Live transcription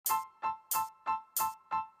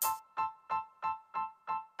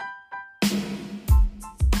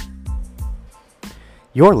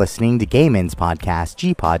You're listening to Gaiman's podcast,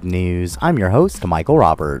 G-Pod News. I'm your host, Michael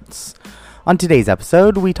Roberts. On today's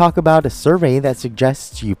episode, we talk about a survey that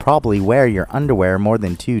suggests you probably wear your underwear more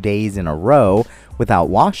than 2 days in a row without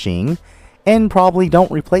washing, and probably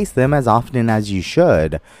don't replace them as often as you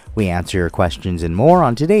should. We answer your questions and more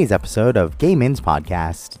on today's episode of Gaiman's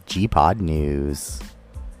podcast, G-Pod News.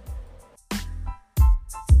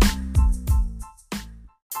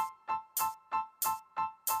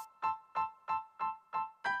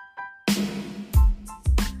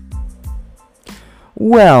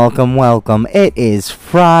 Welcome. It is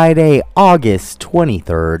Friday, August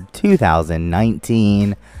 23rd,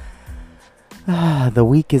 2019. The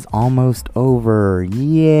week is almost over.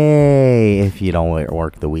 Yay! If you don't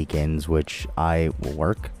work the weekends, which I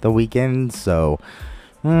work the weekends, so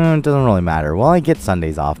it doesn't really matter. Well, I get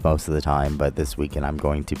Sundays off most of the time, but this weekend I'm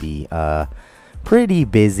going to be pretty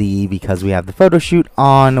busy because we have the photo shoot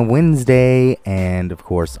on Wednesday and, of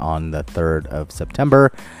course, on the 3rd of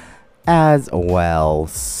September as well.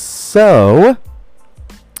 So,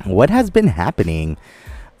 what has been happening?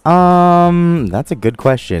 That's a good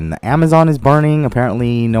question. Amazon is burning.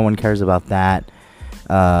 Apparently, no one cares about that.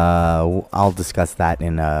 I'll discuss that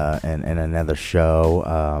in another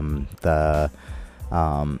show. The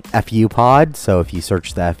FU Pod. So if you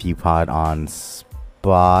search the FU Pod on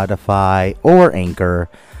Spotify or Anchor,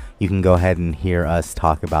 you can go ahead and hear us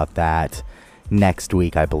talk about that next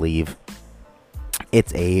week, I believe.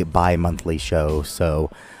 It's a bi-monthly show, so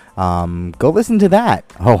go listen to that.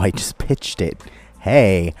 Oh, I just pitched it.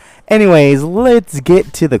 Hey. Anyways, let's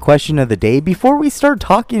get to the question of the day before we start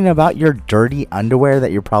talking about your dirty underwear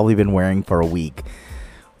that you've probably been wearing for a week,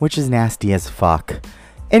 which is nasty as fuck.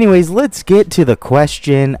 Anyways, let's get to the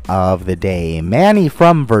question of the day. Manny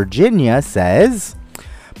from Virginia says,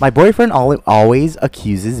 my boyfriend always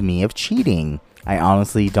accuses me of cheating. I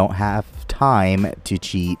honestly don't have time to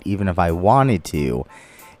cheat even if I wanted to.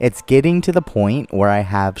 It's getting to the point where I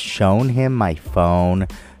have shown him my phone,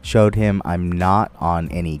 showed him I'm not on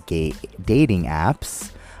any dating apps.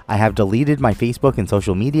 I have deleted my Facebook and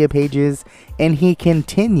social media pages, and he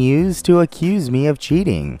continues to accuse me of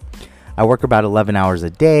cheating. I work about 11 hours a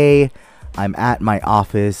day. I'm at my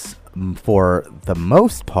office for the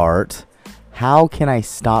most part. How can I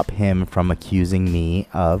stop him from accusing me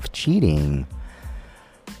of cheating?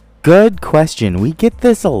 Good question. We get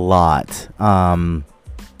this a lot.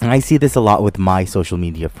 I see this a lot with my social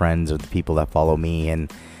media friends or the people that follow me,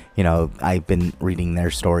 and you know, I've been reading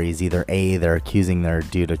their stories. Either A, they're accusing their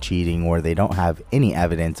dude of cheating, or they don't have any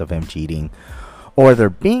evidence of him cheating, or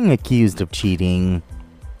they're being accused of cheating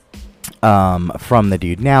from the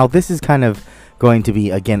dude. Now, this is kind of going to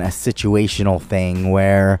be, again, a situational thing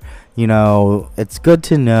where, you know, it's good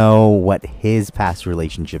to know what his past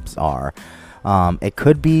relationships are. It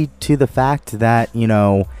could be to the fact that, you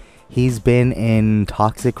know, he's been in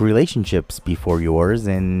toxic relationships before yours,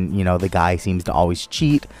 and, you know, the guy seems to always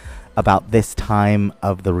cheat about this time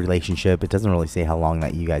of the relationship. It doesn't really say how long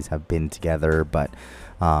that you guys have been together, but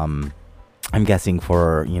I'm guessing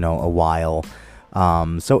for, you know, a while.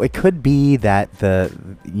 So it could be that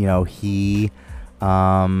he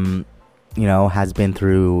has been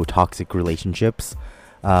through toxic relationships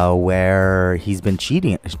where he's been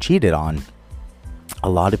cheated on. A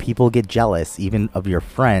lot of people get jealous, even of your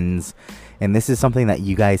friends, and this is something that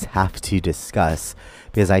you guys have to discuss,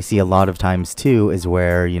 because I see a lot of times too is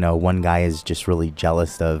where, you know, one guy is just really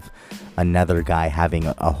jealous of another guy having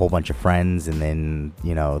a whole bunch of friends, and then,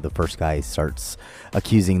 you know, the first guy starts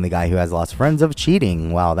accusing the guy who has lots of friends of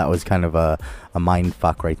cheating. Wow, that was kind of a mind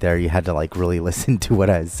fuck right there. You had to like really listen to what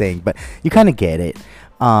I was saying, but you kind of get it.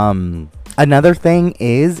 Another thing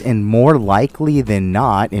is, and more likely than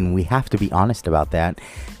not, and we have to be honest about that,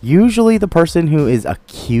 usually the person who is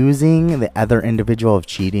accusing the other individual of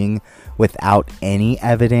cheating without any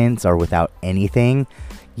evidence or without anything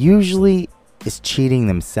usually is cheating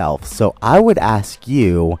themselves. So I would ask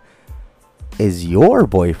you, is your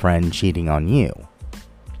boyfriend cheating on you?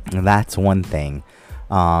 That's one thing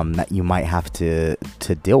that you might have to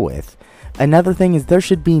deal with. Another thing is, there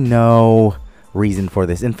should be no reason for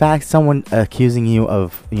this. In fact, someone accusing you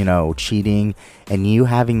of, you know, cheating and you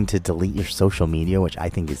having to delete your social media, which I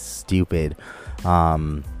think is stupid.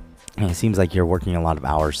 And it seems like you're working a lot of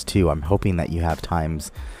hours too. I'm hoping that you have time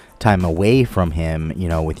away from him, you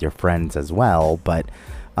know, with your friends as well. But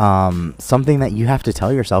something that you have to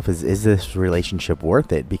tell yourself is this relationship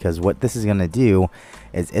worth it? Because what this is going to do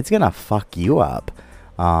is it's going to fuck you up.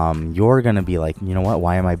 You're going to be like, you know what?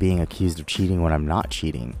 Why am I being accused of cheating when I'm not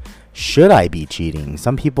cheating? Should I be cheating?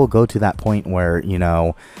 Some people go to that point where, you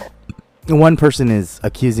know, one person is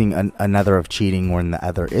accusing another of cheating when the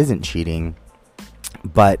other isn't cheating.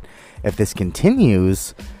 But if this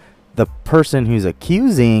continues, the person who's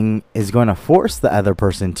accusing is going to force the other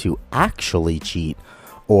person to actually cheat,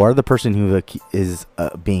 or the person who is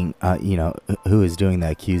who is doing the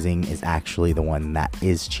accusing is actually the one that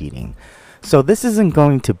is cheating. So this isn't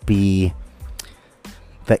going to be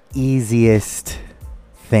the easiest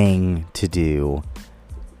thing to do.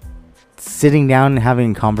 Sitting down and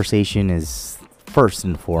having a conversation is first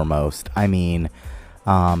and foremost. I mean,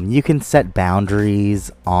 you can set boundaries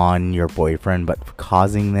on your boyfriend, but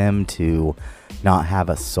causing them to not have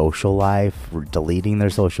a social life, deleting their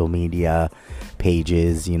social media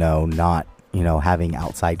pages, not, having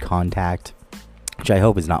outside contact, which I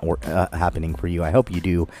hope is not happening for you. I hope you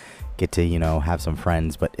do get to, have some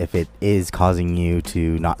friends, but if it is causing you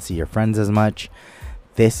to not see your friends as much,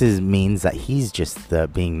 this means that he's just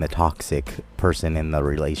being the toxic person in the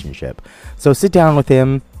relationship. So sit down with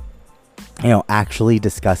him, actually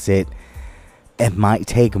discuss it. It might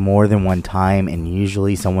take more than one time, and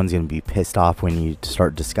usually someone's going to be pissed off when you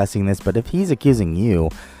start discussing this. But if he's accusing you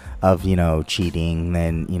of, cheating,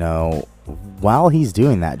 then, while he's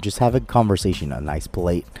doing that, just have a conversation, a nice,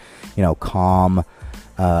 polite, calm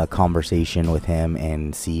conversation with him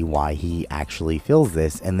and see why he actually feels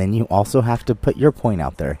this. And then you also have to put your point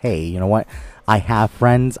out there. Hey, you know what? I have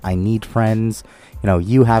friends. I need friends.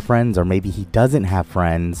 You have friends, or maybe he doesn't have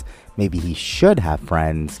friends. Maybe he should have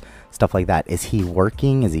friends. Stuff like that. Is he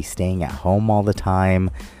working? Is he staying at home all the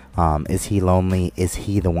time? Is he lonely? Is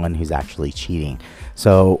he the one who's actually cheating?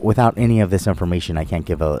 So without any of this information, I can't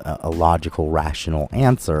give a logical, rational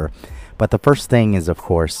answer. But the first thing is, of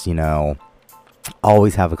course,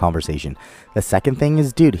 always have a conversation. The second thing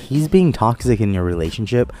is, dude, he's being toxic in your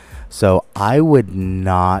relationship. So I would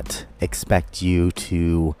not expect you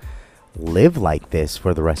to live like this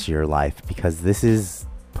for the rest of your life, because this is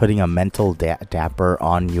putting a mental dapper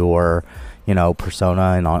on your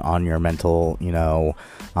persona and on your mental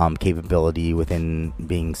capability within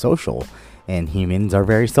being social. And humans are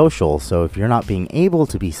very social, so if you're not being able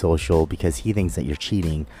to be social because he thinks that you're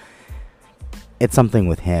cheating, it's something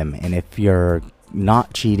with him. And if you're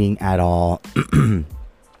not cheating at all,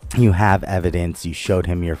 you have evidence, you showed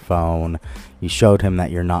him your phone, you showed him that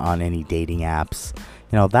you're not on any dating apps,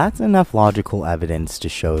 that's enough logical evidence to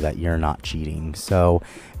show that you're not cheating. So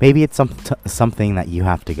maybe it's something that you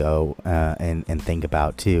have to go and think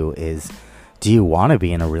about too, is, do you want to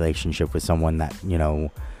be in a relationship with someone that,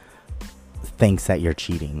 thinks that you're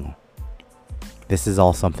cheating? This is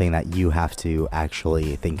all something that you have to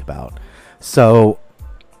actually think about. So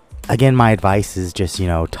again, my advice is just,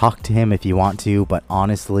 talk to him if you want to, but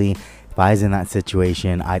honestly, if I was in that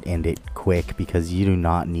situation, I'd end it quick, because you do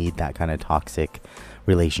not need that kind of toxic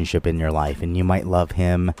relationship in your life. And you might love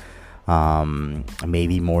him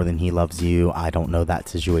maybe more than he loves you. I don't know that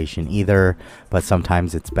situation either, but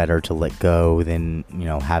sometimes it's better to let go than,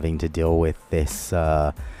 having to deal with this,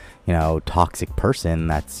 toxic person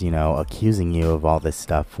that's, accusing you of all this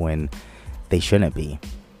stuff when they shouldn't be.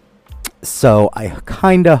 So I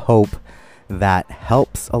kind of hope that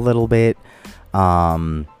helps a little bit.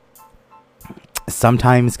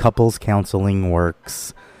 Sometimes couples counseling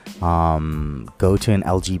works. Go to an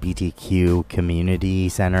LGBTQ community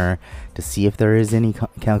center to see if there is any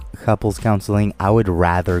couples counseling. I would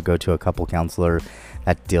rather go to a couple counselor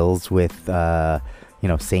that deals with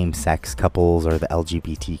same-sex couples or the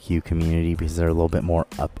LGBTQ community, because they're a little bit more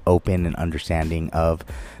open and understanding of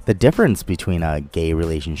the difference between a gay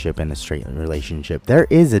relationship and a straight relationship. There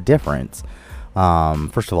is a difference.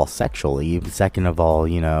 First of all, sexually. Second of all,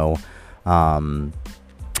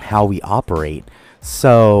 how we operate.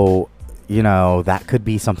 So, that could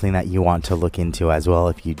be something that you want to look into as well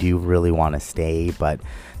if you do really want to stay. But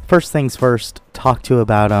first things first, talk to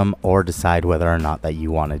about them, or decide whether or not that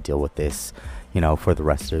you want to deal with this, for the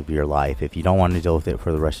rest of your life. If you don't want to deal with it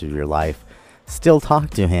for the rest of your life, still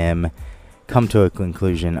talk to him, come to a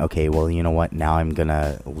conclusion. Okay, well, you know what? Now I'm going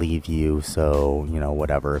to leave you. So,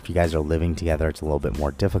 whatever. If you guys are living together, it's a little bit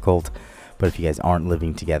more difficult. But if you guys aren't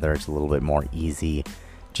living together, it's a little bit more easy.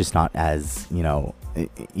 Just not as,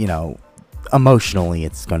 emotionally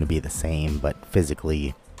it's going to be the same, but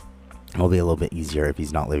physically it'll be a little bit easier if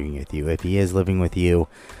he's not living with you. If he is living with you,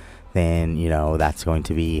 then, that's going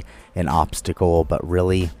to be an obstacle. But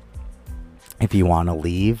really, if you want to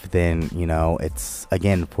leave, then, it's,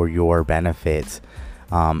 again, for your benefit,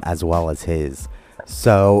 as well as his.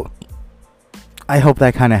 So I hope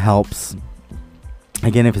that kind of helps.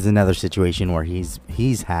 Again, if it's another situation where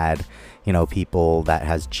he's had, people that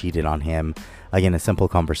has cheated on him, again, a simple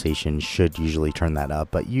conversation should usually turn that up.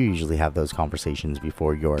 But you usually have those conversations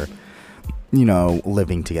before you're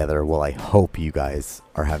living together. Well, I hope you guys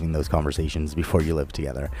are having those conversations before you live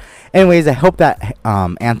together. Anyways, I hope that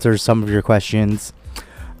answers some of your questions.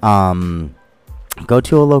 Go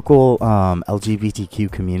to a local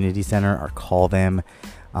LGBTQ community center or call them,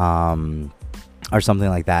 or something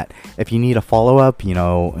like that. If you need a follow-up,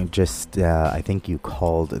 I think you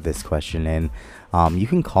called this question in. You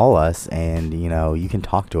can call us and, you can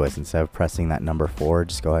talk to us instead of pressing that number 4.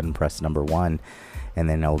 Just go ahead and press number 1, and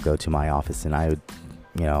then it'll go to my office, and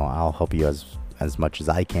I'll help you as much as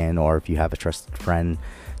I can. Or if you have a trusted friend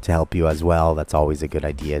to help you as well, that's always a good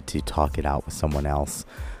idea to talk it out with someone else.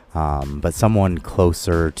 But someone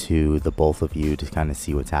closer to the both of you to kind of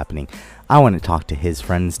see what's happening. I wouldn't talk to his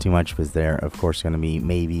friends too much because they're, of course, going to be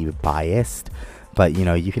maybe biased. But,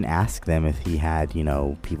 you can ask them if he had,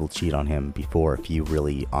 people cheat on him before. If you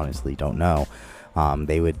really honestly don't know,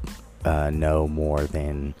 they would know more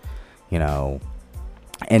than,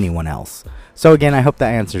 anyone else. So, again, I hope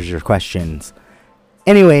that answers your questions.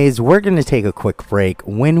 Anyways, we're going to take a quick break.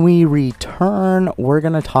 When we return, we're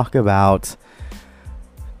going to talk about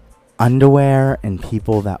underwear and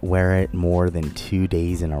people that wear it more than 2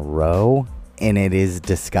 days in a row. And it is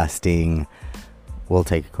disgusting. We'll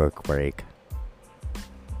take a quick break.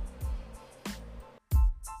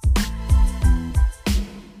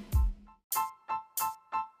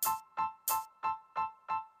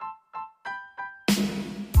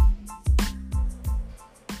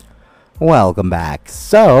 Welcome back.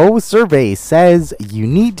 So, survey says you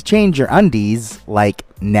need to change your undies like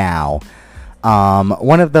now.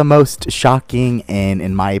 One of the most shocking and,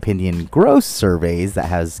 in my opinion, gross surveys that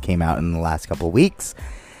has came out in the last couple of weeks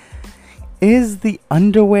is the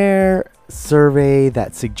underwear survey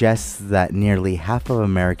that suggests that nearly half of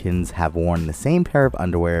Americans have worn the same pair of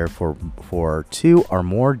underwear for 2 or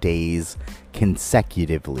more days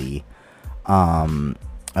consecutively.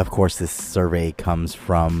 Of course, this survey comes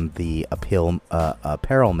from the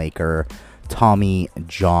apparel maker Tommy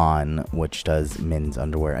John, which does men's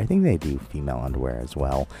underwear. I think they do female underwear as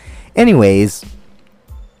well. Anyways,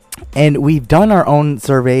 and we've done our own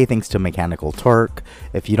survey thanks to Mechanical Turk.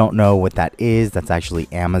 If you don't know what that is, that's actually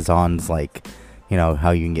Amazon's,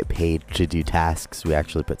 how you can get paid to do tasks. We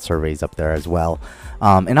actually put surveys up there as well.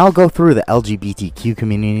 And I'll go through the LGBTQ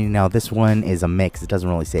community. Now, this one is a mix. It doesn't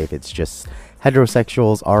really say if it's just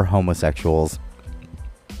heterosexuals or homosexuals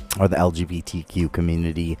or the LGBTQ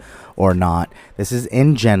community or not. This is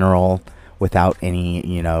in general without any,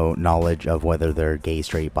 knowledge of whether they're gay,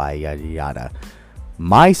 straight, bi, yada, yada.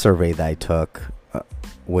 My survey that I took,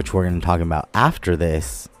 which we're going to talk about after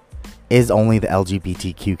this, is only the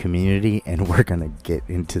LGBTQ community, and we're going to get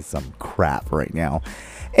into some crap right now.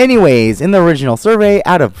 Anyways, in the original survey,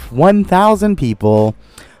 out of 1,000 people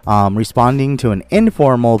responding to an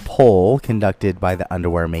informal poll conducted by the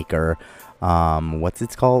underwear maker, what's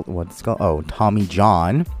it called? Oh, Tommy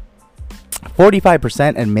John.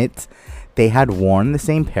 45% admit they had worn the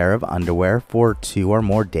same pair of underwear for 2 or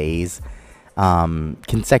more days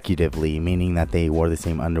consecutively, meaning that they wore the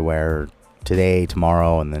same underwear today,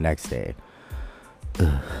 tomorrow, and the next day.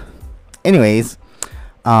 Ugh. Anyways,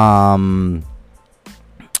 and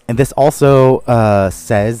this also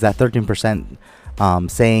says that 13%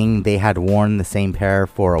 saying they had worn the same pair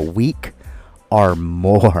for a week or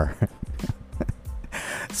more.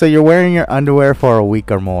 So you're wearing your underwear for a week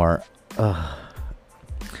or more. Ugh.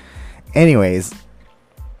 Anyways.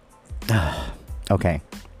 Okay.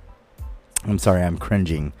 I'm sorry, I'm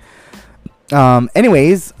cringing. Yeah,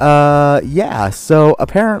 so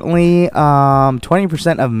apparently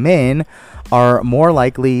 20% of men are more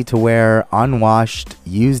likely to wear unwashed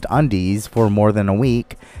used undies for more than a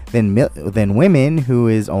week than women, who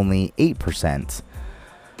is only 8%.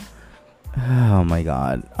 Oh my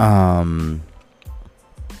god.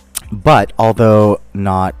 But although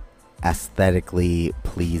not aesthetically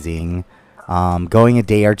pleasing, going a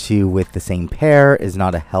day or two with the same pair is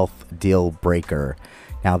not a health deal breaker.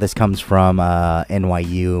 Now, this comes from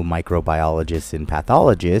NYU microbiologist and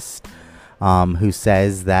pathologist, who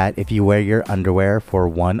says that if you wear your underwear for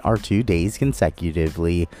 1 or 2 days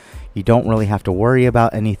consecutively, you don't really have to worry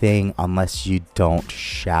about anything unless you don't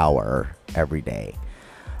shower every day.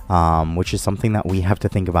 Which is something that we have to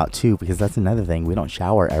think about too, because that's another thing. We don't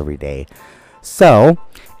shower every day. So,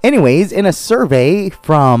 anyways, in a survey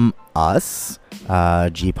from us,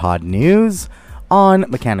 GPod News, on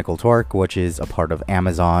Mechanical Turk, which is a part of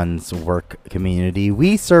Amazon's work community,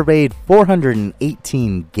 we surveyed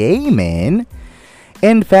 418 gay men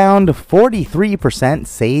and found 43%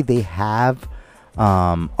 say they have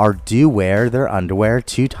or do wear their underwear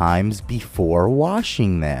 2 times before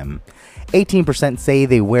washing them. 18% say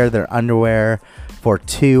they wear their underwear for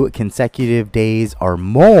 2 consecutive days or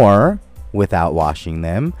more without washing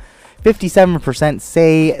them. 57%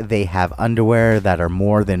 say they have underwear that are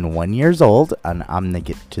more than 1 year old, and I'm going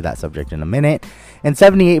to get to that subject in a minute. And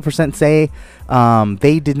 78% say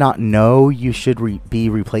they did not know you should be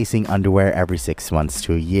replacing underwear every 6 months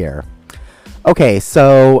to a year. Okay,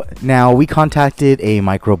 so now we contacted a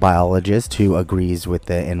microbiologist who agrees with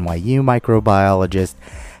the NYU microbiologist.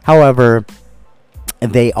 However,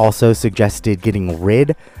 they also suggested getting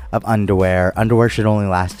rid of underwear. Underwear should only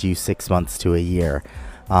last you 6 months to a year.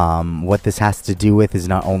 What this has to do with is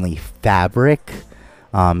not only fabric,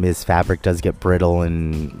 is fabric does get brittle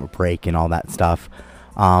and break and all that stuff,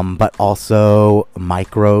 but also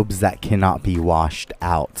microbes that cannot be washed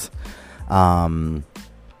out,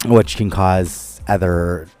 which can cause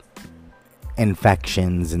other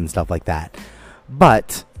infections and stuff like that.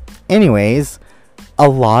 But anyways, a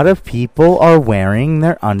lot of people are wearing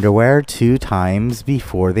their underwear 2 times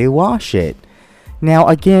before they wash it. Now,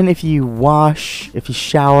 again, if you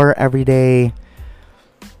shower every day,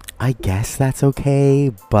 I guess that's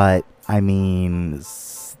okay. But, I mean,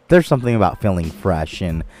 there's something about feeling fresh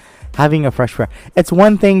and having a fresh... It's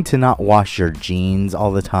one thing to not wash your jeans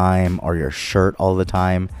all the time or your shirt all the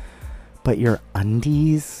time. But your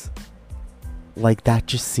undies, like, that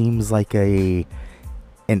just seems like an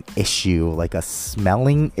issue, like a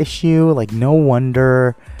smelling issue. Like, no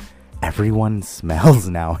wonder everyone smells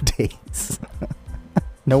nowadays.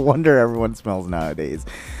 No wonder everyone smells nowadays.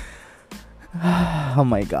 Oh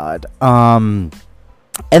my god. And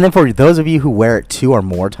then for those of you who wear it 2 or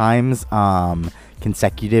more times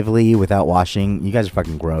consecutively without washing, you guys are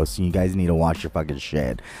fucking gross. You guys need to wash your fucking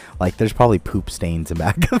shit. Like, there's probably poop stains in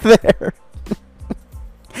back of there.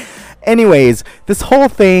 Anyways, this whole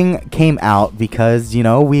thing came out because, you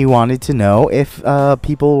know, we wanted to know if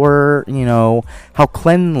people were, you know, how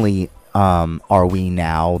cleanly are we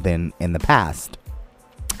now than in the past.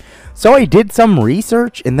 So I did some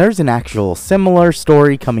research, and there's an actual similar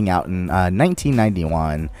story coming out in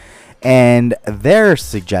 1991, and their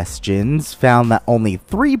suggestions found that only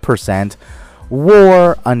 3%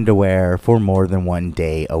 wore underwear for more than 1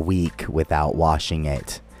 day a week without washing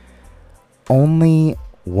it. Only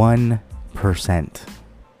 1%.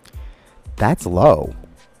 That's low.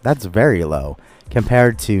 That's very low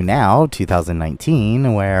compared to now,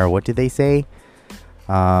 2019, where, what did they say?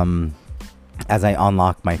 As I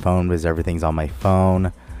unlock my phone, because everything's on my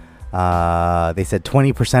phone, they said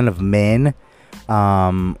 20% of men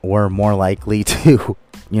were more likely to,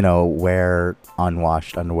 you know, wear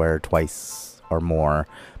unwashed underwear twice or more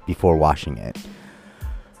before washing it.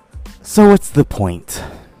 So what's the point?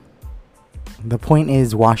 The point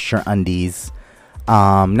is, wash your undies.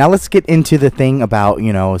 Now let's get into the thing about,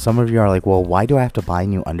 you know, some of you are like, well, why do I have to buy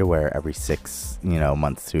new underwear every 6, you know,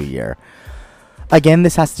 months to a year? Again,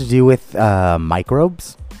 this has to do with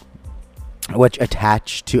microbes, which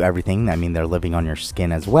attach to everything. I mean, they're living on your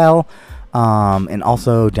skin as well. And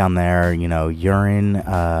also down there, you know, urine,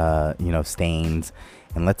 you know, stains.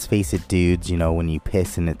 And let's face it, dudes, you know, when you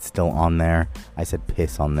piss and it's still on there. I said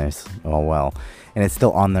piss on this. Oh, well. And it's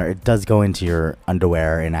still on there. It does go into your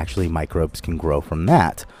underwear, and actually microbes can grow from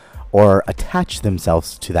that or attach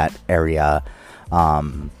themselves to that area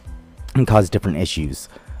and cause different issues.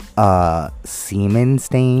 Semen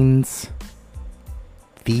stains,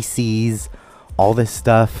 feces, all this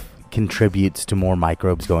stuff contributes to more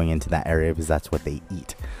microbes going into that area because that's what they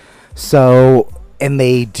eat. So, and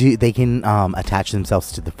they can attach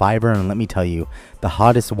themselves to the fiber, and let me tell you, the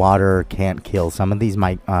hottest water can't kill some of these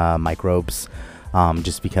microbes,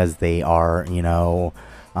 just because they are, you know,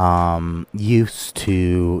 used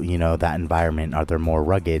to, you know, that environment, or they're more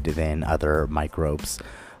rugged than other microbes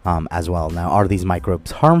as well. Now, are these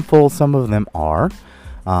microbes harmful? Some of them are,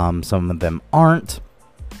 some of them aren't,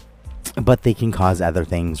 but they can cause other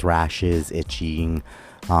things, rashes, itching,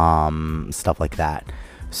 stuff like that.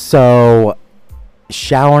 So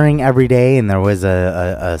showering every day, and there was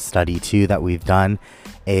a study too that we've done,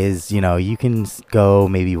 is, you know, you can go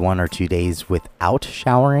maybe 1 or 2 days without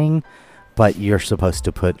showering, but you're supposed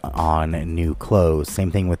to put on new clothes.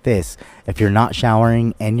 Same thing with this. If you're not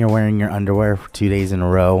showering and you're wearing your underwear for 2 days in a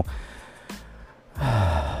row,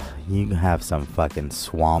 you have some fucking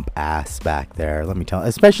swamp ass back there, let me tell you,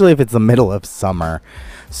 especially if it's the middle of summer.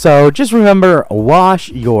 So just remember, wash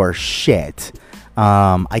your shit.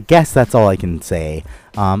 I guess that's all I can say.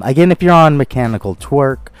 Again, if you're on Mechanical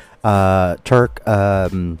Turk,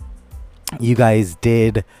 you guys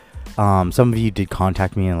did some of you did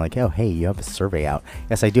contact me and like, oh, hey, you have a survey out.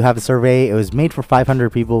 Yes, I do have a survey. It was made for 500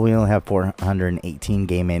 people. We only have 418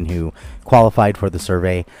 game in who qualified for the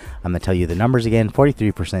survey. I'm going to tell you the numbers again.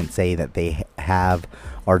 43% say that they have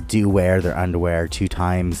or do wear their underwear 2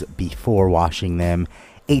 times before washing them.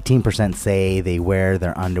 18% say they wear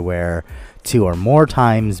their underwear 2 or more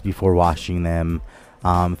times before washing them.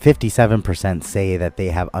 57% say that they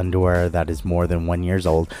have underwear that is more than 1 year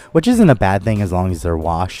old, which isn't a bad thing as long as they're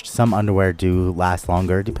washed. Some underwear do last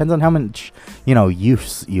longer. It depends on how much,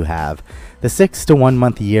 use you have. The 6 to 1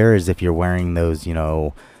 month a year is if you're wearing those,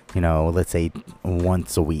 let's say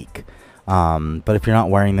once a week. But if you're not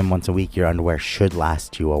wearing them once a week, your underwear should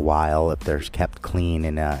last you a while if they're kept clean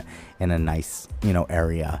in a nice,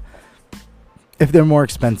 area. If they're more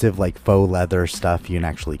expensive, like faux leather stuff, you can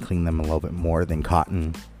actually clean them a little bit more than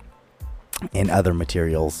cotton and other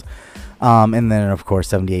materials. And then, of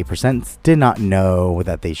course, 78% did not know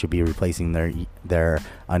that they should be replacing their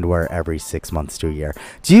underwear every 6 months to a year.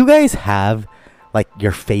 Do you guys have, like,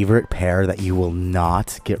 your favorite pair that you will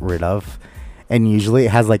not get rid of? And usually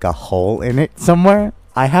it has, like, a hole in it somewhere.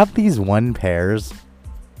 I have these one pairs.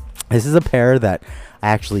 This is a pair that I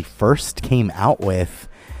actually first came out with.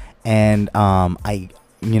 And right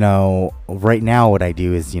now what I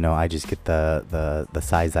do is, I just get the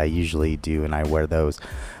size I usually do and I wear those,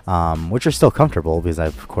 which are still comfortable because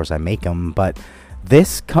of course I make them. But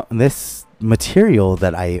this material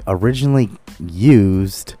that I originally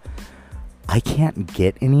used, I can't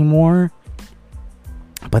get anymore.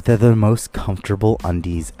 But they're the most comfortable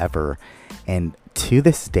undies ever. And to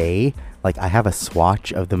this day, like, I have a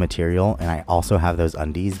swatch of the material and I also have those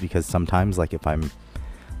undies because sometimes, like, if I'm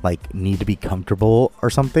like need to be comfortable or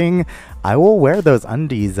something, I will wear those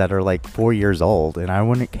undies that are like 4 years old and I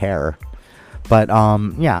wouldn't care. But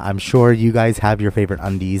yeah, I'm sure you guys have your favorite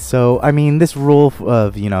undies. So I mean, this rule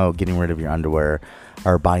of getting rid of your underwear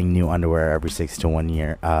or buying new underwear every 6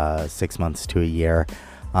 months to a year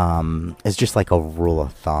is just like a rule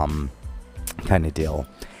of thumb kind of deal.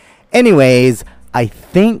 Anyways, I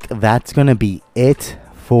think that's gonna be it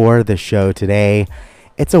for the show today.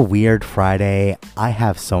 It's a weird Friday. I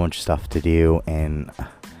have so much stuff to do, and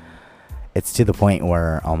it's to the point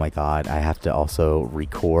where, oh my god, I have to also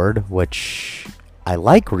record, which I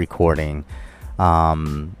like recording.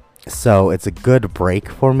 So it's a good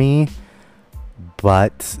break for me.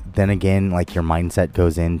 But then again, like, your mindset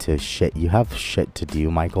goes into shit. You have shit to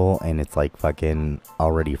do, Michael, and it's like fucking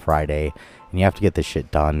already Friday, and you have to get this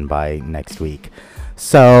shit done by next week.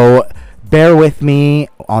 So bear with me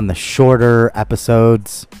on the shorter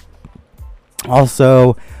episodes.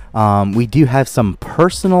 Also, we do have some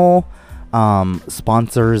personal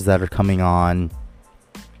sponsors that are coming on.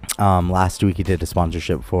 Last week we did a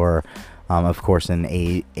sponsorship for, of course, an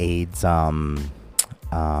AIDS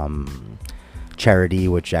charity,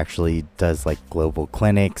 which actually does like global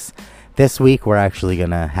clinics. This week we're actually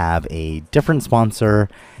gonna have a different sponsor,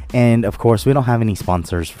 and of course we don't have any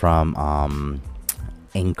sponsors from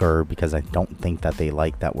Anchor because I don't think that they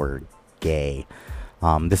like that we're gay.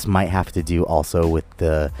 This might have to do also with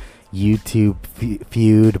the YouTube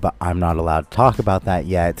feud, but I'm not allowed to talk about that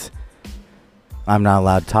yet.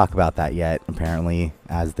 Apparently,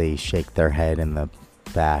 as they shake their head in the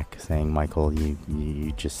back saying, Michael,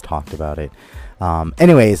 you just talked about it.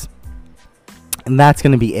 Anyways, and that's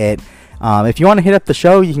going to be it. If you want to hit up the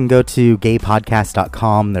show, you can go to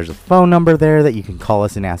gaypodcast.com. There's a phone number there that you can call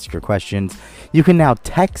us and ask your questions. You can now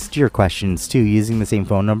text your questions too using the same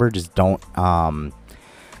phone number. Just don't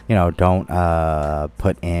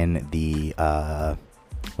put in the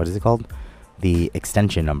what is it called? The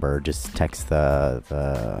extension number. Just text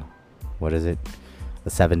the what is it? The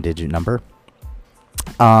 7-digit number.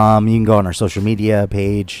 You can go on our social media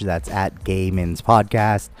page. That's at Gay Men's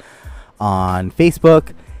Podcast on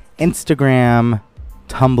Facebook, Instagram,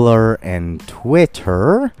 Tumblr, and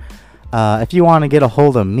Twitter. If you want to get a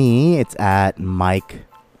hold of me, it's at Mike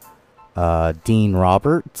Dean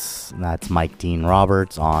Roberts. That's Mike Dean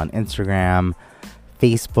Roberts on Instagram,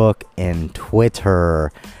 Facebook, and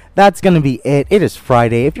Twitter. That's going to be it. It is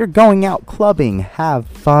Friday. If you're going out clubbing, have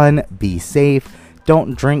fun, be safe.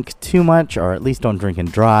 Don't drink too much, or at least don't drink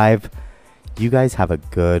and drive. You guys have a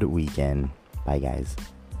good weekend. Bye, guys.